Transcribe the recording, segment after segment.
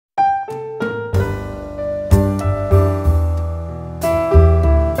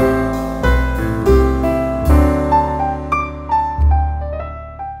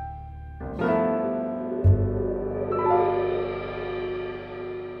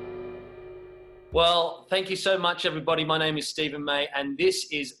Well, thank you so much, everybody. My name is Stephen May, and this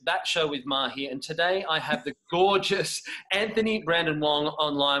is That Show with Mahy. And today I have the gorgeous Anthony Brandon Wong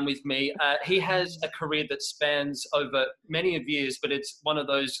online with me. He has a career that spans over many of years, but it's one of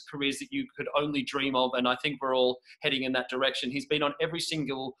those careers that you could only dream of, and I think we're all heading in that direction. He's been on every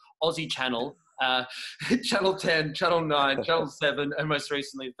single Aussie channel, Channel 10, Channel 9, Channel 7, and most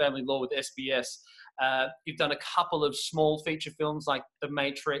recently Family Law with SBS. You've done a couple of small feature films like The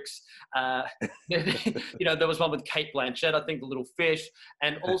Matrix. There was one with Kate Blanchett, I think The Little Fish,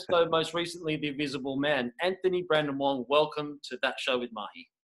 and also most recently The Invisible Man. Anthony Brandon Wong, welcome to That Show with Mahy.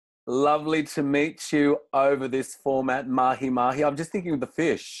 Lovely to meet you over this format, Mahy Mahy. I'm just thinking of the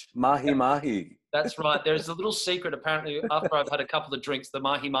fish, Mahy Mahy. That's right. There's a little secret. Apparently, after I've had a couple of drinks, the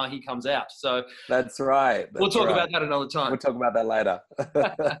Mahy Mahy comes out. So that's right. We'll talk about that another time. We'll talk about that later.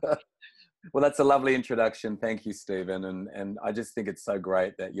 Well, that's a lovely introduction. Thank you, Stephen. And I just think it's so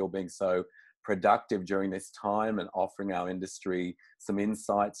great that you're being so productive during this time and offering our industry some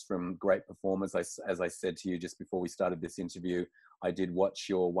insights from great performers. As I said to you just before we started this interview, I did watch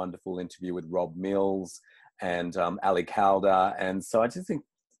your wonderful interview with Rob Mills and Ali Calder. And so I just think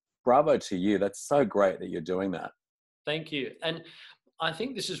bravo to you. That's so great that you're doing that. Thank you. And I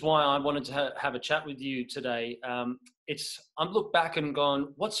think this is why I wanted to have a chat with you today. I've looked back and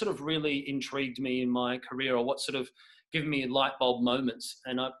gone, what sort of really intrigued me in my career, or what sort of given me light bulb moments?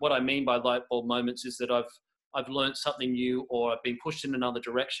 And what I mean by light bulb moments is that I've learned something new, or I've been pushed in another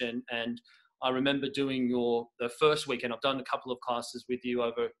direction. And I remember doing the first weekend, I've done a couple of classes with you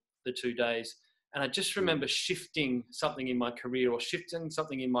over the 2 days. And I just remember shifting something in my career, or shifting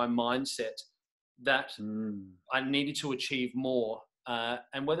something in my mindset that I needed to achieve more.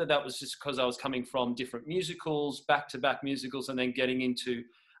 And whether that was just because I was coming from different musicals, back-to-back musicals, and then getting into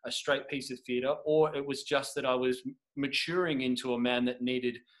a straight piece of theatre, or it was just that I was maturing into a man that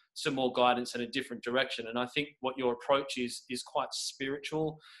needed some more guidance in a different direction. And I think what your approach is quite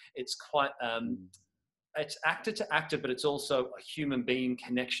spiritual. It's quite, it's actor to actor, but it's also a human being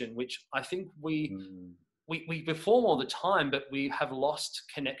connection, which I think we perform all the time, but we have lost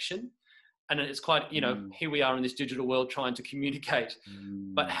connection. And it's quite, here we are in this digital world trying to communicate.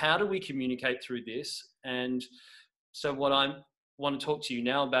 But how do we communicate through this? And so what I want to talk to you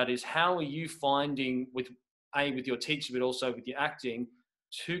now about is, how are you finding with your teaching, but also with your acting,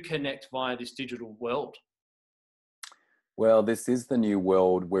 to connect via this digital world? Well, this is the new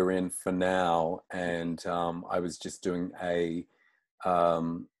world we're in for now. And I was just doing I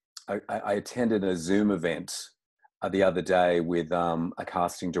attended a Zoom event the other day with a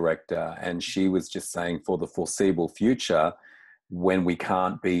casting director, and she was just saying, for the foreseeable future, when we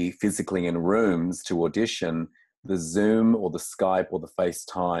can't be physically in rooms to audition, the Zoom or the Skype or the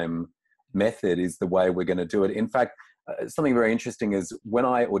FaceTime method is the way we're going to do it. In fact, something very interesting is when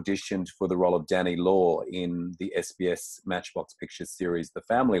I auditioned for the role of Danny Law in the SBS Matchbox Pictures series, The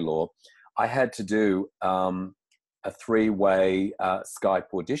Family Law, I had to do a 3-way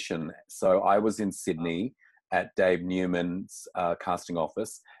Skype audition. So I was in Sydney at Dave Newman's casting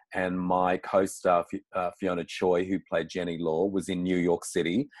office, and my co-star Fiona Choi, who played Jenny Law, was in New York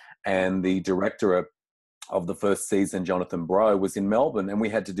City, and the director of the first season, Jonathan Breaux, was in Melbourne, and we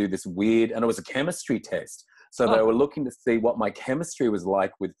had to do this weird, and it was a chemistry test. So they were looking to see what my chemistry was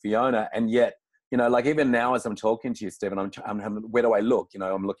like with Fiona, and yet, like even now as I'm talking to you, Stephen, I'm where do I look?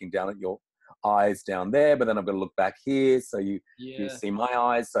 I'm looking down at your eyes down there, but then I'm going to look back here so you see my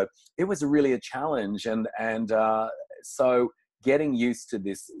eyes. So it was really a challenge, and so getting used to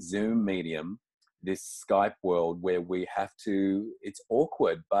this Zoom medium, this Skype world where we have to, it's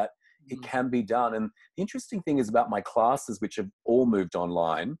awkward, but it can be done. And the interesting thing is about my classes, which have all moved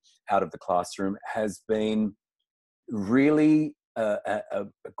online out of the classroom, has been really a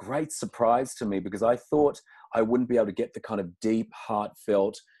great surprise to me, because I thought I wouldn't be able to get the kind of deep,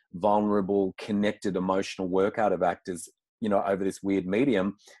 heartfelt, vulnerable, connected, emotional work out of actors, over this weird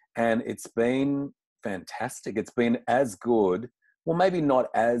medium. And it's been fantastic. It's been as good, well, maybe not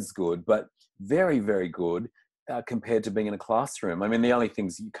as good, but very, very good compared to being in a classroom. I mean, the only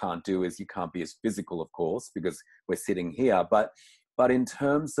things you can't do is you can't be as physical, of course, because we're sitting here. But in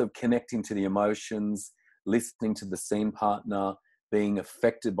terms of connecting to the emotions, listening to the scene partner, being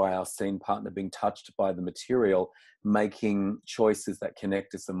affected by our scene partner, being touched by the material, making choices that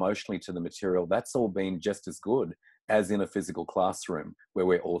connect us emotionally to the material, that's all been just as good as in a physical classroom where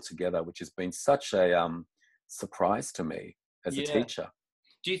we're all together, which has been such a surprise to me as a teacher.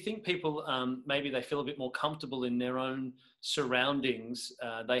 Do you think people, maybe they feel a bit more comfortable in their own surroundings?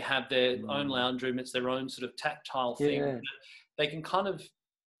 They have their own lounge room, it's their own sort of tactile thing. They can kind of,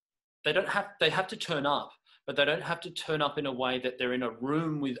 they have to turn up, but they don't have to turn up in a way that they're in a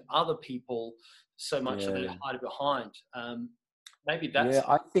room with other people so much that they Yeah. hide behind. Maybe Yeah, that's,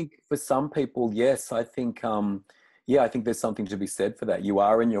 I think for some people, yes, I think, yeah, I think there's something to be said for that. You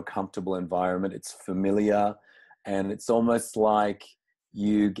are in your comfortable environment, it's familiar, and it's almost like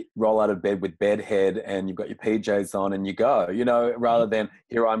roll out of bed with bedhead and you've got your PJs on and you go, rather than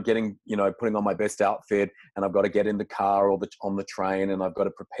here I'm getting, putting on my best outfit and I've got to get in the car or on the train and I've got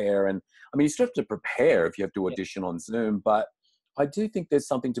to prepare. And I mean, you still have to prepare if you have to yeah. audition on Zoom, but I do think there's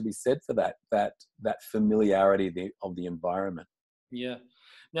something to be said for that familiarity of the environment. Yeah.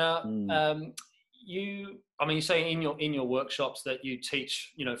 Now, Mm, I mean, you say in your workshops that you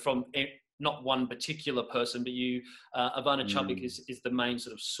teach, from not one particular person, but Ivana Chubbuck mm, is the main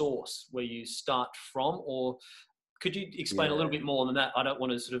sort of source where you start from, or could you explain a little yeah, bit more than that? I don't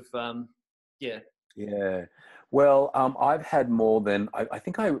want to sort of, yeah, yeah. Well, I've had more than, I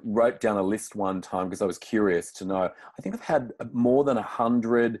think I wrote down a list one time because I was curious to know. I think I've had more than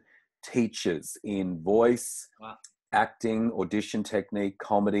 100 teachers in voice, wow, acting, audition technique,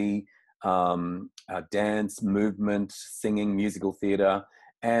 comedy, dance, movement, singing, musical theatre.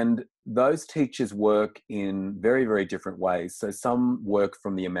 And those teachers work in very, very different ways. So some work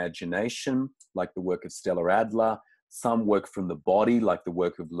from the imagination, like the work of Stella Adler. Some work from the body, like the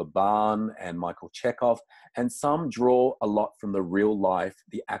work of Laban and Michael Chekhov. And some draw a lot from the real life,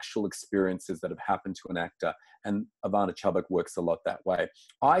 the actual experiences that have happened to an actor. And Ivana Chubbuck works a lot that way.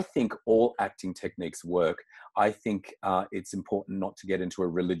 I think all acting techniques work. I think it's important not to get into a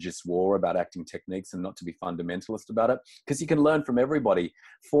religious war about acting techniques and not to be fundamentalist about it, because you can learn from everybody.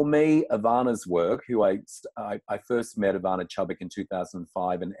 For me, Ivana's work, who I first met Ivana Chubbuck in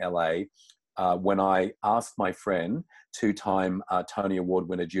 2005 in LA, when I asked my friend, two-time Tony Award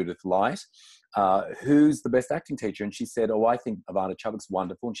winner Judith Light, who's the best acting teacher? And she said, oh, I think Ivana Chubbuck's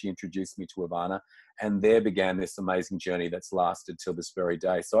wonderful. And she introduced me to Ivana. And there began this amazing journey that's lasted till this very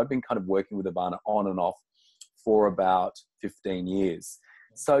day. So I've been kind of working with Ivana on and off for about 15 years.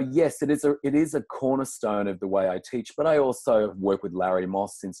 So yes, it is a cornerstone of the way I teach, but I also have worked with Larry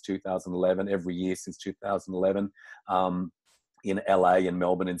Moss since 2011, every year since 2011. In LA and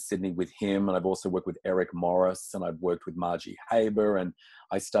Melbourne and Sydney with him. And I've also worked with Eric Morris, and I've worked with Mahy Haber, and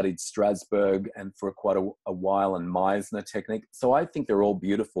I studied Strasberg and for quite a while, and Meisner technique. So I think they're all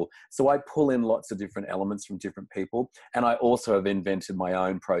beautiful. So I pull in lots of different elements from different people. And I also have invented my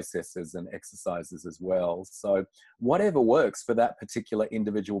own processes and exercises as well. So whatever works for that particular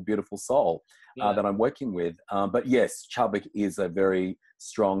individual beautiful soul yeah, that I'm working with. But yes, Chubbuck is a very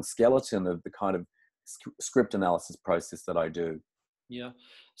strong skeleton of the kind of script analysis process that I do. yeah.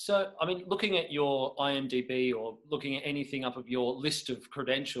 So, I mean, looking at your IMDb or looking at anything up of your list of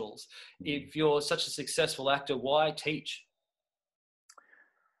credentials, if you're such a successful actor, why teach?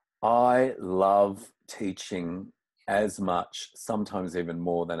 I love teaching as much, sometimes even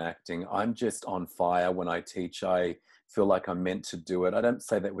more than acting. I'm just on fire when I teach. I feel like I'm meant to do it. I don't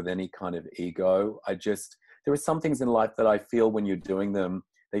say that with any kind of ego. There are some things in life that I feel when you're doing them,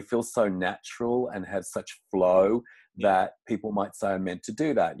 they feel so natural and have such flow Yeah, that people might say I'm meant to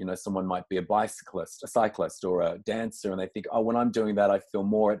do that. Someone might be a cyclist or a dancer, and they think, oh, when I'm doing that, I feel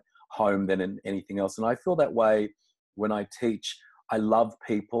more at home than in anything else. And I feel that way when I teach. I love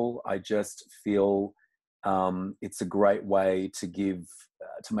people. I just feel it's a great way to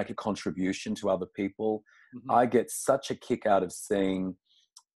to make a contribution to other people. hmm, I get such a kick out of seeing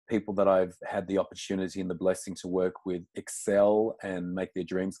people that I've had the opportunity and the blessing to work with excel and make their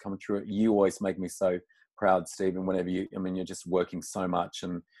dreams come true. You always make me so proud, Stephen, you're just working so much.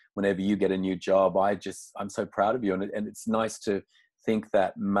 And whenever you get a new job, I'm so proud of you. And it's nice to think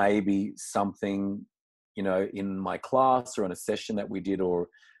that maybe something, in my class or in a session that we did, or,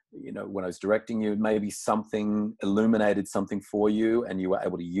 when I was directing you, maybe something illuminated something for you and you were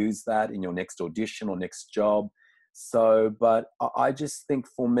able to use that in your next audition or next job. So, but I just think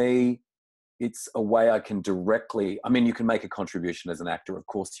for me, it's a way I can you can make a contribution as an actor, of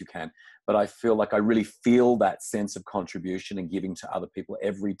course you can, but I feel like I really feel that sense of contribution and giving to other people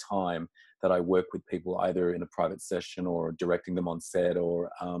every time that I work with people, either in a private session or directing them on set or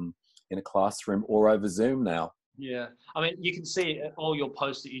in a classroom or over Zoom now. yeah. I mean, you can see all your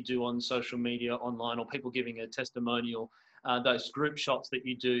posts that you do on social media, online, or people giving a testimonial. Those group shots that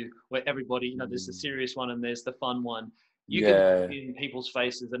you do, where everybody, there's the Mm. serious one and there's the fun one. You can Yeah. see in people's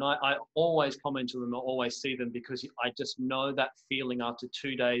faces, and I always comment to them. I always see them because I just know that feeling after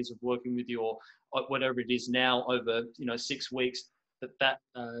 2 days of working with you, or whatever it is now over 6 weeks.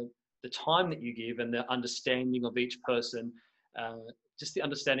 The time that you give and the understanding of each person. Uh, just the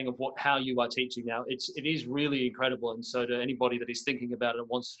understanding of how you are teaching now, it is really incredible. And so to anybody that is thinking about it and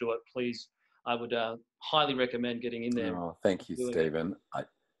wants to do it, please, I would highly recommend getting in there. Oh, thank you, Doing it. Stephen.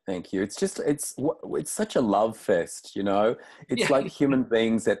 Thank you. It's such a love fest, you know. It's Yeah, like human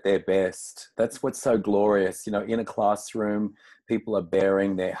beings at their best. That's what's so glorious, you know. In a classroom, people are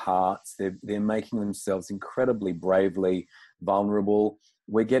bearing their hearts. They're making themselves incredibly bravely vulnerable.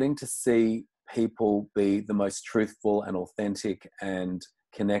 We're getting to see people be the most truthful and authentic and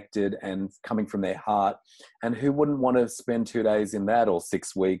connected and coming from their heart. And who wouldn't want to spend 2 days in that, or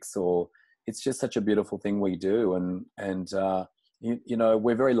 6 weeks? Or it's just such a beautiful thing we do. You know,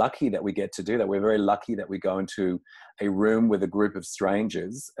 we're very lucky that we get to do that. We're very lucky that we go into a room with a group of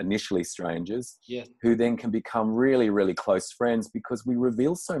strangers, initially strangers, yeah, who then can become really, really close friends because we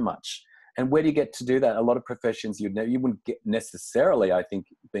reveal so much. And where do you get to do that? A lot of professions you wouldn't get necessarily, I think,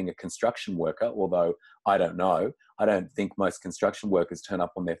 being a construction worker, although I don't know. I don't think most construction workers turn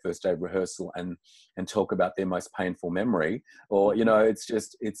up on their first day of rehearsal and talk about their most painful memory. Or, you know,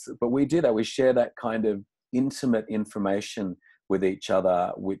 but we do that. We share that kind of intimate information with each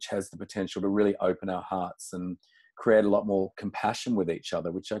other, which has the potential to really open our hearts and create a lot more compassion with each other,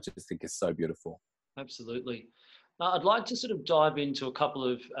 which I just think is so beautiful. absolutely. I'd like to sort of dive into a couple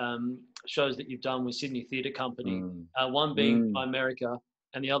of shows that you've done with Sydney Theatre Company. Mm. One being Mm. America,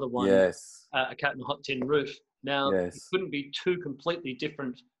 and the other one, Yes. A Cat in a Hot Tin Roof. Now, it Yes. couldn't be two completely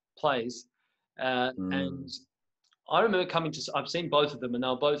different plays. And Mm. I remember I've seen both of them, and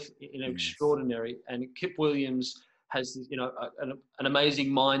they're both, Yes. extraordinary. And Kip Williams has, an amazing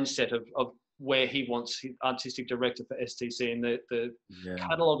mindset of where he wants his artistic director for STC, and the Yeah.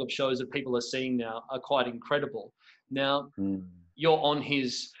 catalogue of shows that people are seeing now are quite incredible. Now, Mm. you're on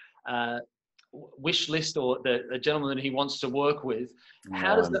his uh, wish list, or the gentleman that he wants to work with.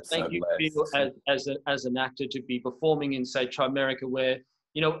 How Oh, does that I'm make so you feel blessed. as an actor to be performing in, say, Trimerica, where,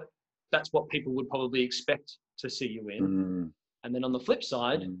 you know, that's what people would probably expect to see you in? Mm. And then on the flip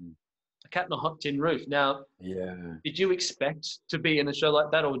side, Mm. A Cat in a Hot Tin Roof. Now, Yeah. did you expect to be in a show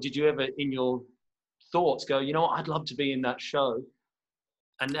like that, or did you ever, in your thoughts, go, you know what, I'd love to be in that show?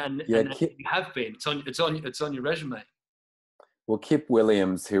 Yeah. And you have been. It's on your resume. Well, Kip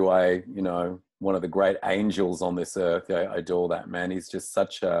Williams, who one of the great angels on this earth, I adore that man. He's just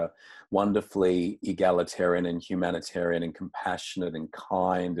such a wonderfully egalitarian and humanitarian and compassionate and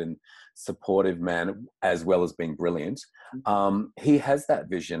kind and supportive man, as well as being brilliant. He has that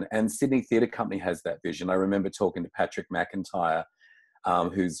vision, and Sydney Theatre Company has that vision. I remember talking to Patrick McIntyre,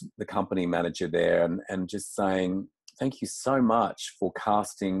 who's the company manager there, and just saying, thank you so much for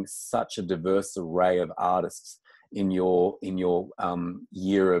casting such a diverse array of artists in your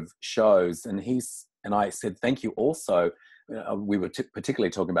year of shows. And I said thank you also. We were particularly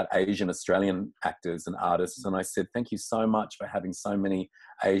talking about Asian Australian actors and artists, and I said thank you so much for having so many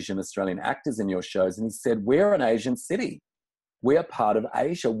Asian Australian actors in your shows. And he said, we're an Asian city, we are part of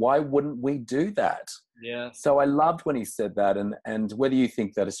Asia, why wouldn't we do that? Yeah. So I loved when he said that. And whether you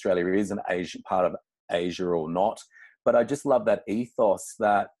think that Australia is an Asian part of Asia or not, but I just love that ethos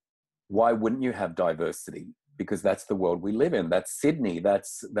that why wouldn't you have diversity? Because that's the world we live in. That's Sydney.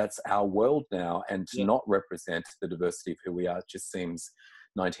 That's our world now. And to Yeah. not represent the diversity of who we are just seems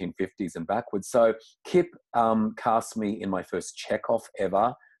 1950s and backwards. So Kip cast me in my first Chekhov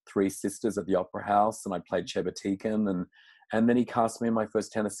ever, Three Sisters at the Opera House, and I played Chebatekin, and then he cast me in my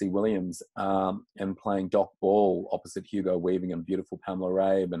first Tennessee Williams, and playing Doc Ball opposite Hugo Weaving and beautiful Pamela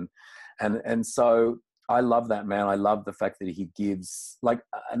Rabe, and so I love that man. I love the fact that he gives. Like,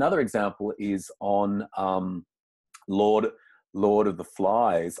 another example is on Lord of the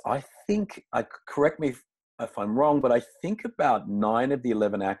Flies. I think, correct me if I'm wrong, but I think about 9 of the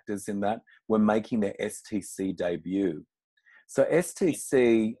 11 actors in that were making their STC debut. So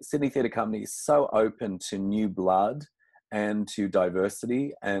STC, Sydney Theatre Company, is so open to new blood and to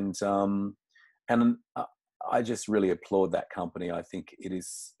diversity, and I just really applaud that company. I think it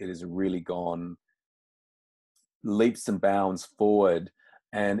is really gone leaps and bounds forward,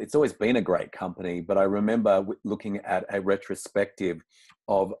 and it's always been a great company. But I remember looking at a retrospective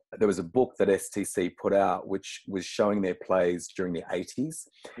of, there was a book that STC put out which was showing their plays during the 80s,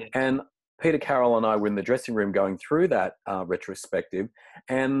 Yeah. and Peter Carroll and I were in the dressing room going through that retrospective,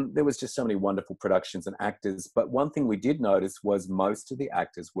 and there was just so many wonderful productions and actors. But one thing we did notice was most of the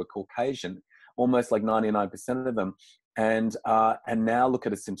actors were Caucasian, almost like 99% of them. And now look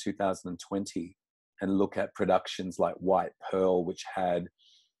at us in 2020, and look at productions like White Pearl, which had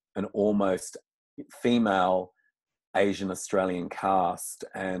an almost female Asian Australian cast,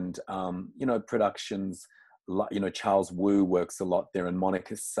 and productions like, Charles Wu works a lot there, and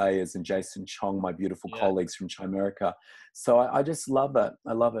Monica Sayers and Jason Chong, my beautiful Yeah. colleagues from Chimerica. So I just love it.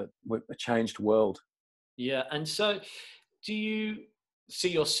 I love it. We're a changed world. Yeah. And so, do you see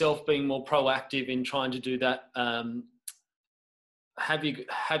yourself being more proactive in trying to do that? Have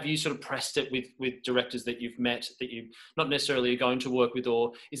you sort of pressed it with directors that you've met that you not necessarily are going to work with,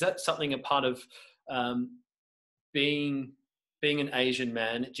 or is that something a part of being an Asian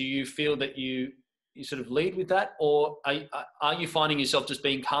man? Do you feel that you sort of lead with that, or are you finding yourself just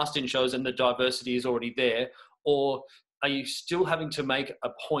being cast in shows and the diversity is already there, or are you still having to make a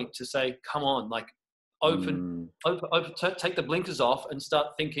point to say, come on, like open, take the blinkers off and start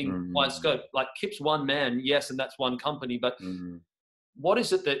thinking wide scope? Like Kip's one man, yes, and that's one company, but what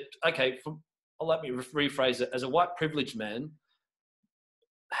is it that, okay, let me rephrase it. As a white privileged man,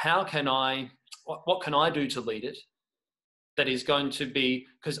 what can I do to lead it that is going to be,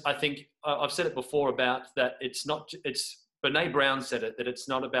 because I think I've said it before about that it's Brene Brown said it, that it's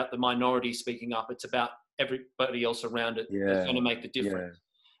not about the minority speaking up, it's about everybody else around it that's going to make the difference.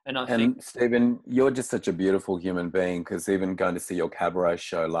 And I think, Stephen, you're just such a beautiful human being, because even going to see your cabaret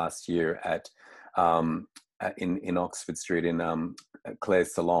show last year at in Oxford Street in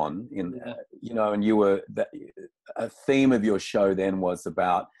Claire's Salon, and you were a theme of your show then was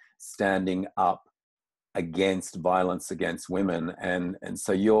about standing up against violence against women, and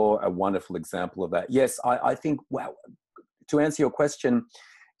so you're a wonderful example of that. Yes, I think, well, to answer your question,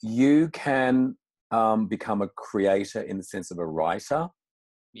 you can become a creator in the sense of a writer.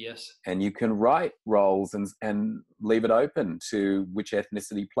 Yes. And you can write roles and leave it open to which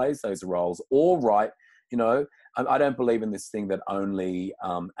ethnicity plays those roles, or write, I don't believe in this thing that only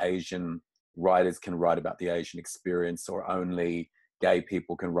Asian writers can write about the Asian experience, or only gay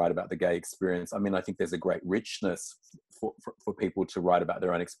people can write about the gay experience. I mean, I think there's a great richness for people to write about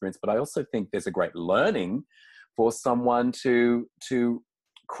their own experience, but I also think there's a great learning for someone to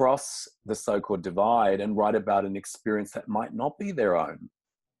cross the so-called divide and write about an experience that might not be their own,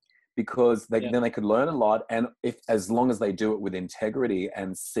 because then they could learn a lot. And as long as they do it with integrity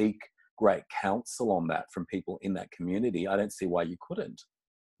and seek great counsel on that from people in that community, I don't see why you couldn't.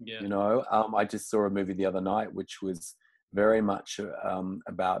 I just saw a movie the other night which was very much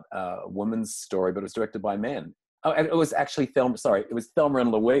about a woman's story, but it was directed by men. Oh, and it was actually it was Thelma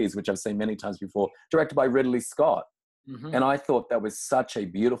and Louise, which I've seen many times before, directed by Ridley Scott. And I thought that was such a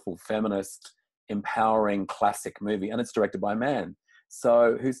beautiful, feminist, empowering classic movie, and it's directed by a man.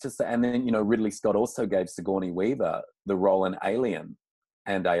 So who's to say? And then, Ridley Scott also gave Sigourney Weaver the role in Alien,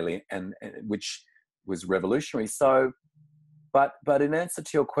 and which was revolutionary. So, but in answer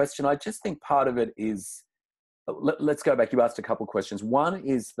to your question, I just think part of it is, let's go back. You asked a couple of questions. One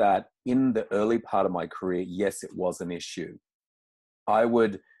is that in the early part of my career, yes, it was an issue. I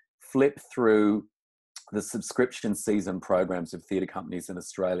would flip through the subscription season programs of theatre companies in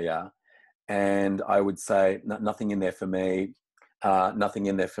Australia, and I would say, nothing in there for me. Nothing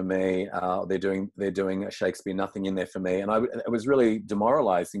in there for me. They're doing a Shakespeare. Nothing in there for me. And it was really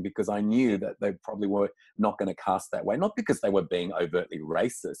demoralizing, because I knew that they probably were not going to cast that way. Not because they were being overtly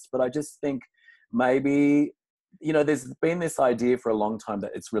racist, but I just think maybe, there's been this idea for a long time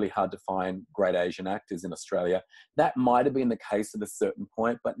that it's really hard to find great Asian actors in Australia. That might have been the case at a certain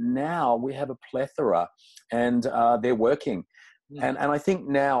point, but now we have a plethora, and they're working. And I think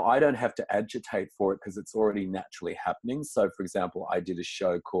now I don't have to agitate for it, because it's already naturally happening. So, for example, I did a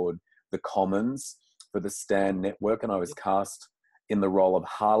show called The Commons for the Stan Network, and I was cast in the role of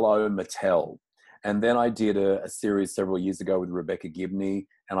Harlow Mattel. And then I did a series several years ago with Rebecca Gibney,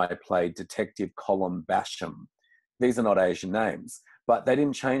 and I played Detective Colin Basham. These are not Asian names, but they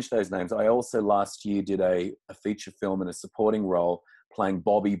didn't change those names. I also last year did a feature film in a supporting role playing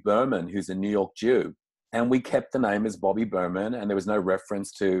Bobby Berman, who's a New York Jew. And we kept the name as Bobby Berman, and there was no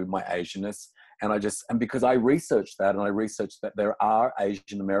reference to my Asianness. And because I researched that, and I researched that there are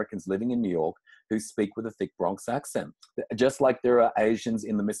Asian Americans living in New York who speak with a thick Bronx accent, just like there are Asians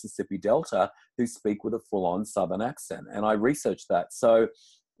in the Mississippi Delta who speak with a full-on Southern accent. And I researched that. So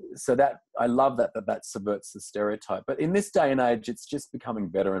that I love that subverts the stereotype. But in this day and age, it's just becoming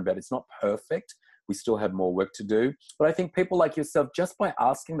better and better. It's not perfect. We still have more work to do. But I think people like yourself, just by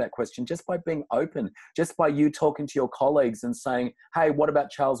asking that question, just by being open, just by you talking to your colleagues and saying, hey, what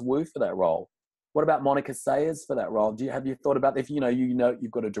about Charles Wu for that role? What about Monica Sayers for that role? Have you thought about, if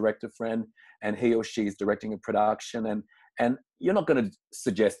you've got a director friend and he or she is directing a production, and you're not going to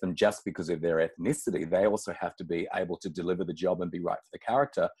suggest them just because of their ethnicity. They also have to be able to deliver the job and be right for the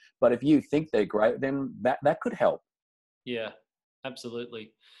character. But if you think they're great, then that could help. Yeah,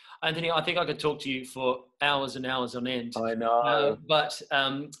 absolutely. Anthony, I think I could talk to you for hours and hours on end. I know. But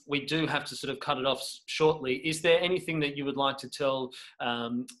we do have to sort of cut it off shortly. Is there anything that you would like to tell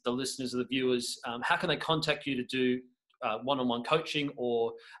the listeners or the viewers? How can they contact you to do one-on-one coaching,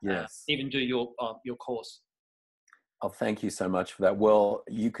 or yes, even do your course? Oh, thank you so much for that. Well,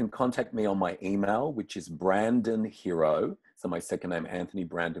 you can contact me on my email, which is Brandon Hero. So my second name, Anthony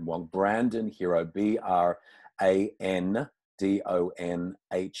Brandon Wong. Brandon Hero, BRANDONHERO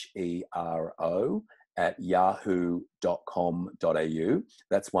at yahoo.com.au.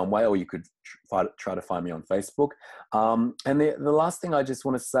 That's one way, or you could try to find me on Facebook. And the last thing I just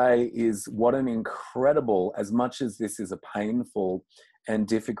want to say is what an incredible, as much as this is a painful and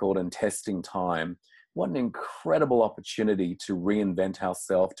difficult and testing time, what an incredible opportunity to reinvent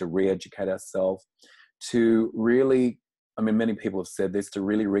ourselves, to re-educate ourselves, to really, I mean, many people have said this, to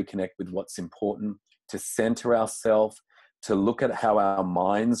really reconnect with what's important, to center ourselves, to look at how our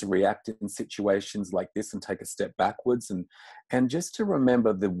minds react in situations like this and take a step backwards, and just to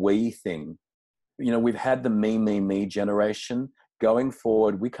remember the we thing. You know, we've had the me generation. Going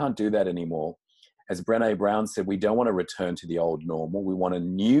forward, we can't do that anymore. As Brené Brown said, we don't want to return to the old normal. We want a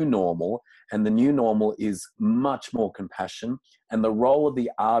new normal, and the new normal is much more compassion. And the role of the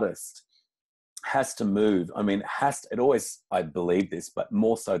artist has to move. I mean, it always, I believe this, but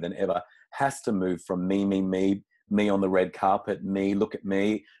more so than ever, has to move from me on the red carpet, me, look at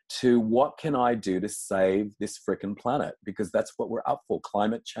me, to what can I do to save this frickin' planet? Because that's what we're up for.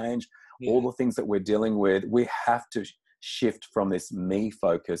 Climate change, all the things that we're dealing with, we have to shift from this me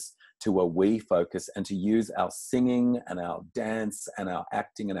focus to a we focus, and to use our singing and our dance and our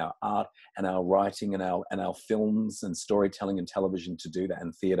acting and our art and our writing and our films and storytelling and television to do that,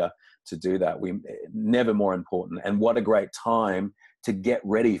 and theatre to do that. Never more important. And what a great time to get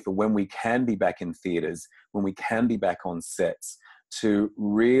ready for when we can be back in theatres, when we can be back on sets, to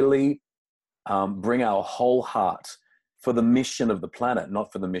really bring our whole heart for the mission of the planet,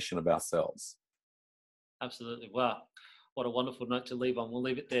 not for the mission of ourselves. Absolutely. Wow. What a wonderful note to leave on. We'll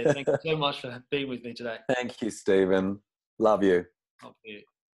leave it there. Thank you so much for being with me today. Thank you, Stephen. Love you. Love you.